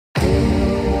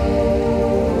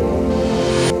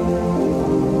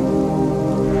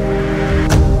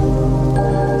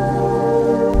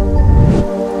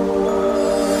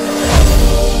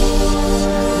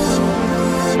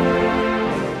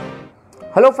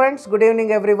Hello friends, good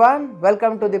evening everyone.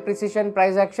 Welcome to the Precision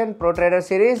Price Action Pro Trader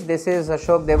series. This is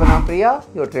Ashok Devanampriya,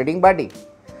 your trading buddy.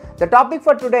 The topic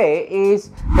for today is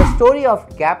the story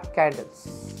of gap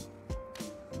candles.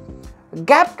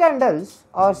 Gap candles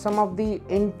are some of the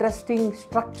interesting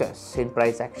structures in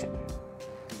price action.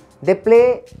 They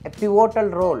play a pivotal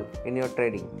role in your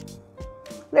trading.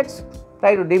 Let's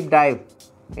try to deep dive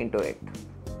into it.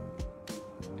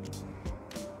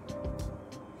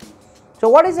 So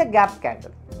what is a gap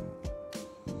candle?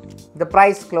 The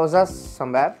price closes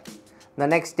somewhere. The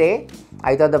next day,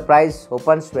 either the price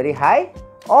opens very high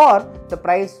or the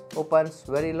price opens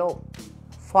very low,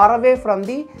 far away from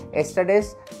the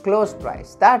yesterday's close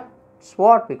price. That's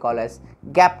what we call as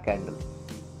gap candle.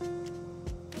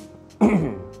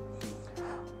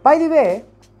 By the way,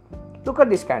 look at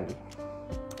this candle.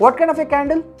 What kind of a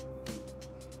candle?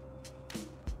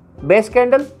 Base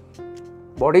candle,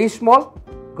 body is small,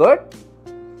 good.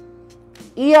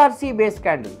 ERC base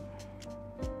candle,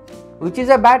 which is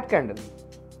a bad candle.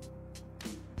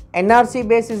 NRC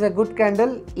base is a good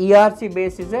candle, ERC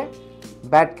base is a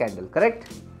bad candle,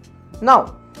 correct?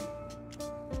 Now,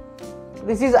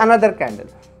 this is another candle.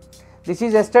 This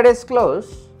is yesterday's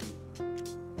close.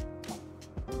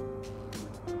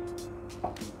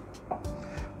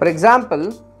 For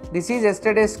example, this is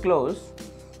yesterday's close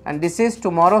and this is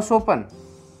tomorrow's open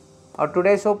or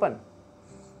today's open.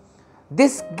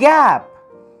 This gap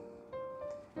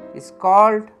is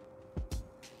called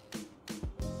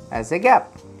as a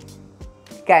gap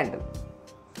candle.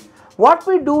 What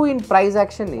we do in price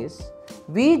action is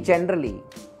we generally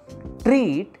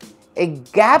treat a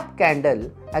gap candle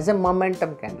as a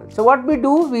momentum candle. So what we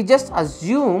do, we just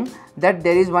assume that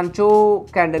there is one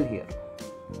candle here.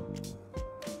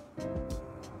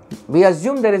 We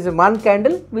assume there is a one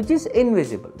candle which is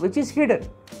invisible, which is hidden,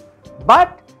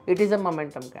 but it is a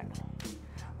momentum candle.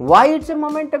 Why it's a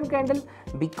momentum candle?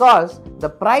 Because the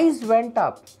price went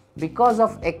up because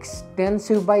of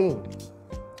extensive buying,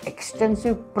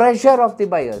 extensive pressure of the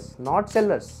buyers, not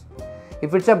sellers.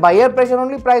 If it's a buyer pressure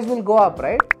only, price will go up,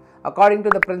 right? According to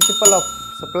the principle of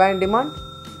supply and demand,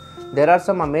 there are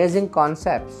some amazing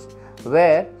concepts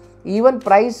where even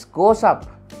price goes up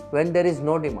when there is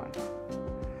no demand.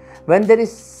 When there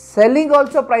is selling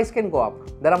also, price can go up.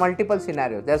 There are multiple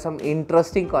scenarios. There are some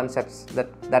interesting concepts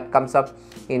that comes up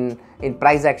in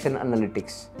price action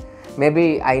analytics.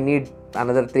 Maybe I need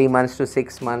another 3 months to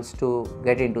 6 months to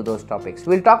get into those topics.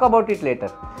 We'll talk about it later.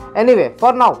 Anyway,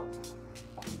 for now,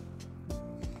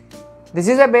 this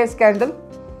is a base candle.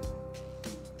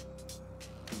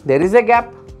 There is a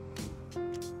gap.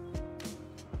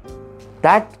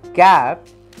 That gap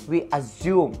we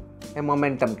assume a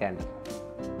momentum candle.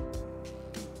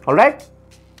 Alright?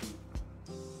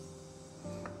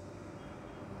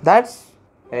 That's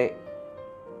a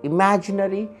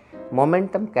imaginary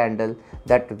momentum candle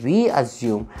that we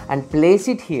assume and place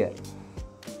it here,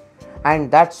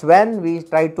 and that's when we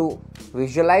try to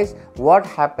visualize what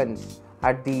happens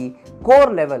at the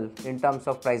core level in terms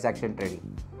of price action trading.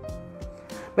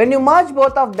 When you merge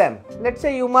both of them, let's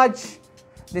say you merge,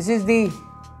 this is the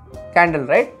candle,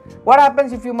 right? What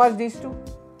happens if you merge these two?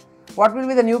 What will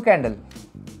be the new candle?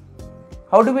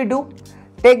 How do we do?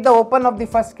 Take the open of the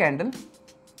first candle,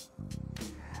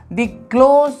 the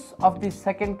close of the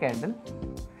second candle,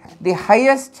 the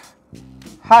highest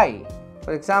high.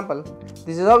 For example,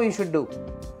 this is how you should do.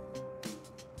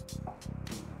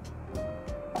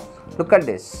 Look at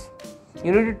this.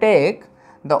 You need to take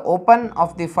the open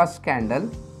of the first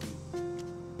candle,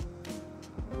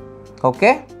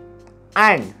 okay,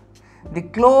 and the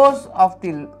close of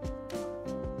the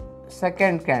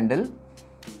second candle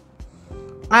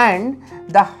and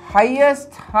the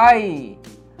highest high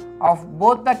of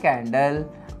both the candle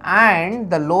and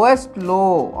the lowest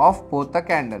low of both the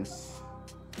candles.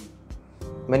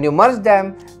 When you merge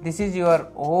them, this is your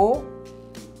O,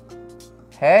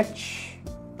 H,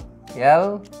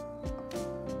 L,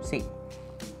 C.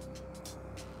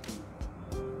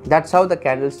 That's how the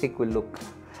candlestick will look.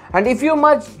 And if you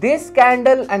merge this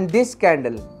candle and this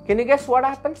candle, can you guess what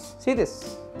happens? See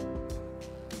this.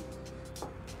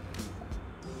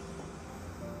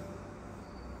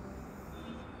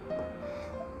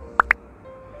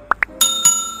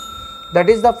 That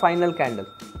is the final candle,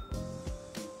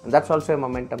 and that's also a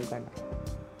momentum candle.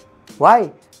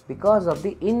 Why? Because of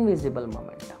the invisible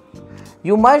momentum.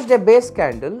 You merged a base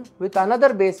candle with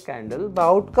another base candle, the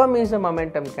outcome is a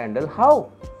momentum candle.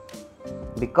 How?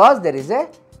 Because there is a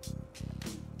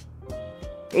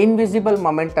invisible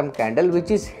momentum candle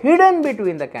which is hidden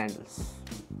between the candles,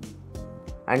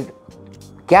 and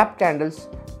gap candles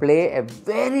play a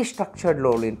very structured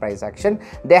role in price action.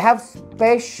 They have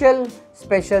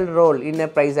special role in a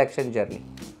price action journey.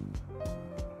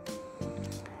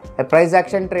 A price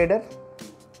action trader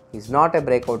is not a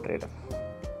breakout trader.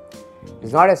 He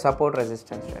is not a support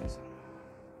resistance trader.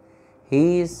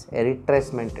 He is a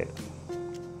retracement trader.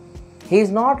 He is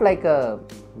not like a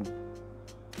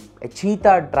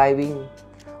cheetah driving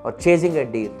or chasing a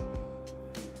deer.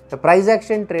 A price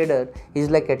action trader is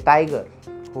like a tiger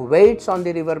who waits on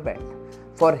the riverbed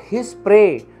for his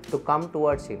prey to come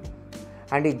towards him,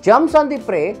 and he jumps on the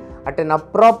prey at an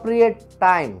appropriate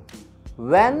time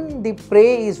when the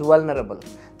prey is vulnerable.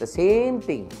 The same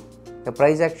thing the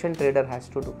price action trader has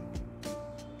to do.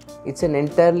 It's an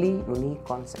entirely unique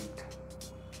concept.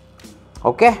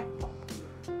 Okay,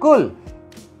 cool.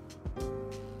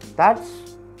 That's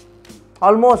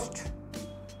almost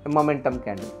a momentum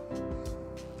candle.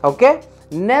 Okay,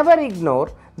 never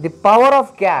ignore the power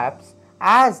of gaps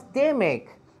as they make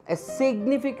a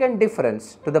significant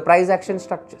difference to the price action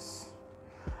structures.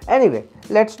 Anyway,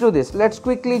 let's do this. Let's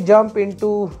quickly jump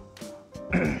into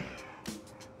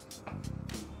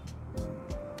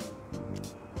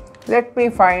let me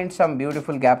find some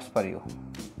beautiful gaps for you.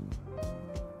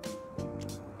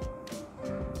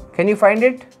 Can you find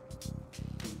it?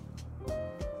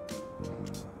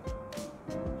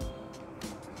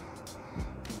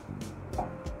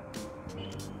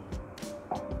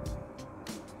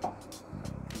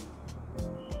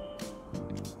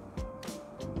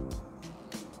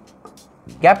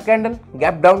 Gap candle,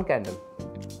 gap down candle.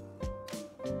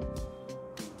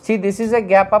 See, this is a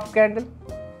gap up candle.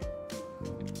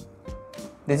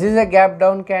 This is a gap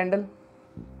down candle.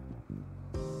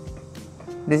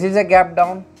 This is a gap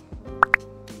down.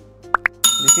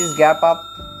 This is gap up.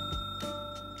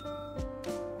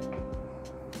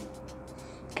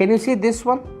 Can you see this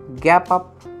one? Gap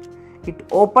up. It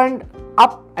opened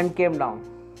up and came down.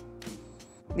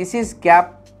 This is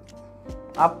gap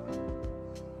up.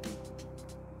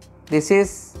 This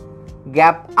is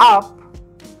gap up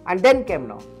and then came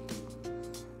down.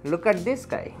 Look at this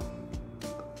guy.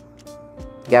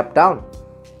 Gap down.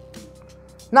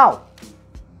 Now,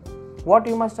 what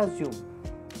you must assume?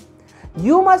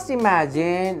 You must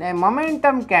imagine a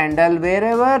momentum candle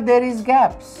wherever there is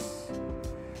gaps.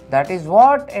 That is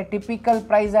what a typical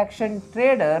price action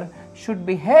trader should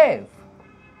behave.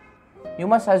 You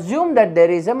must assume that there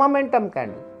is a momentum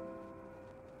candle.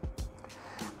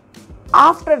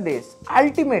 After this,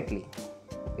 ultimately,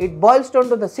 it boils down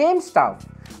to the same stuff.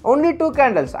 Only two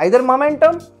candles, either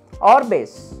momentum or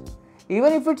base.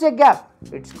 Even if it's a gap,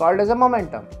 it's called as a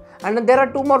momentum. And then there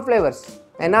are two more flavors,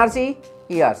 NRC,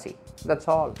 ERC. That's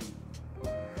all.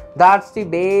 That's the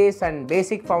base and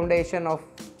basic foundation of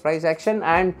price action,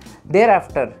 and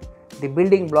thereafter the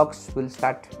building blocks will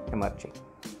start emerging.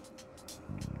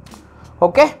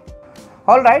 Okay?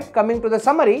 Alright, coming to the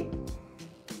summary.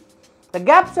 The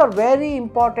gaps are very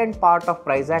important part of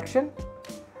price action.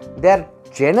 They are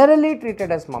generally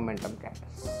treated as momentum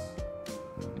candles.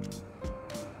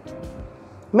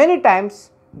 Many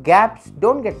times gaps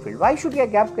don't get filled. Why should a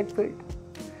gap get filled?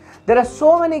 There are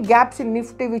so many gaps in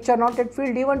Nifty which are not yet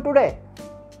filled even today.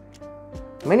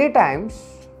 Many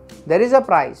times there is a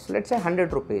price, let's say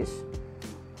 100 rupees.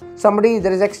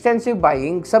 There is extensive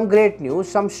buying, some great news,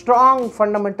 some strong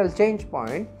fundamental change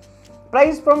point.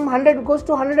 Price from 100 goes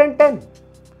to 110.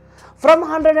 From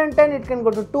 110 it can go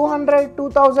to 200,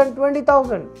 2000,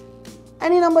 20,000.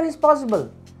 Any number is possible.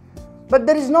 But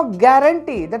there is no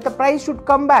guarantee that the price should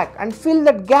come back and fill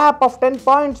that gap of 10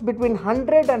 points between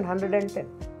 100 and 110.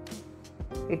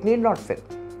 It need not fill.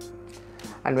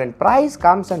 And when price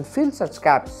comes and fills such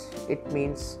gaps, it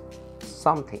means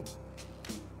something.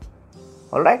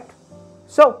 Alright?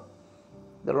 So,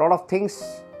 there are a lot of things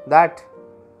that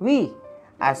we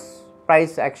as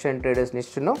price action traders need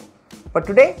to know. But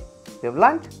today, we have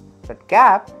learnt that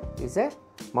gap is a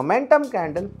momentum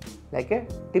candle, like a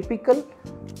typical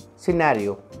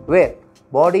scenario where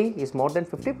body is more than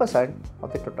 50%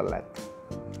 of the total length.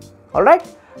 Alright,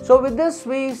 so with this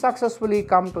we successfully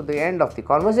come to the end of the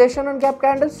conversation on gap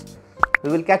candles.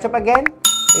 We will catch up again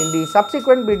in the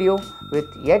subsequent video with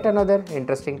yet another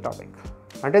interesting topic.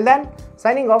 Until then,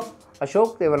 signing off,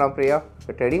 Ashok Devanampriya,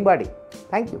 your trading buddy.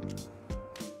 Thank you.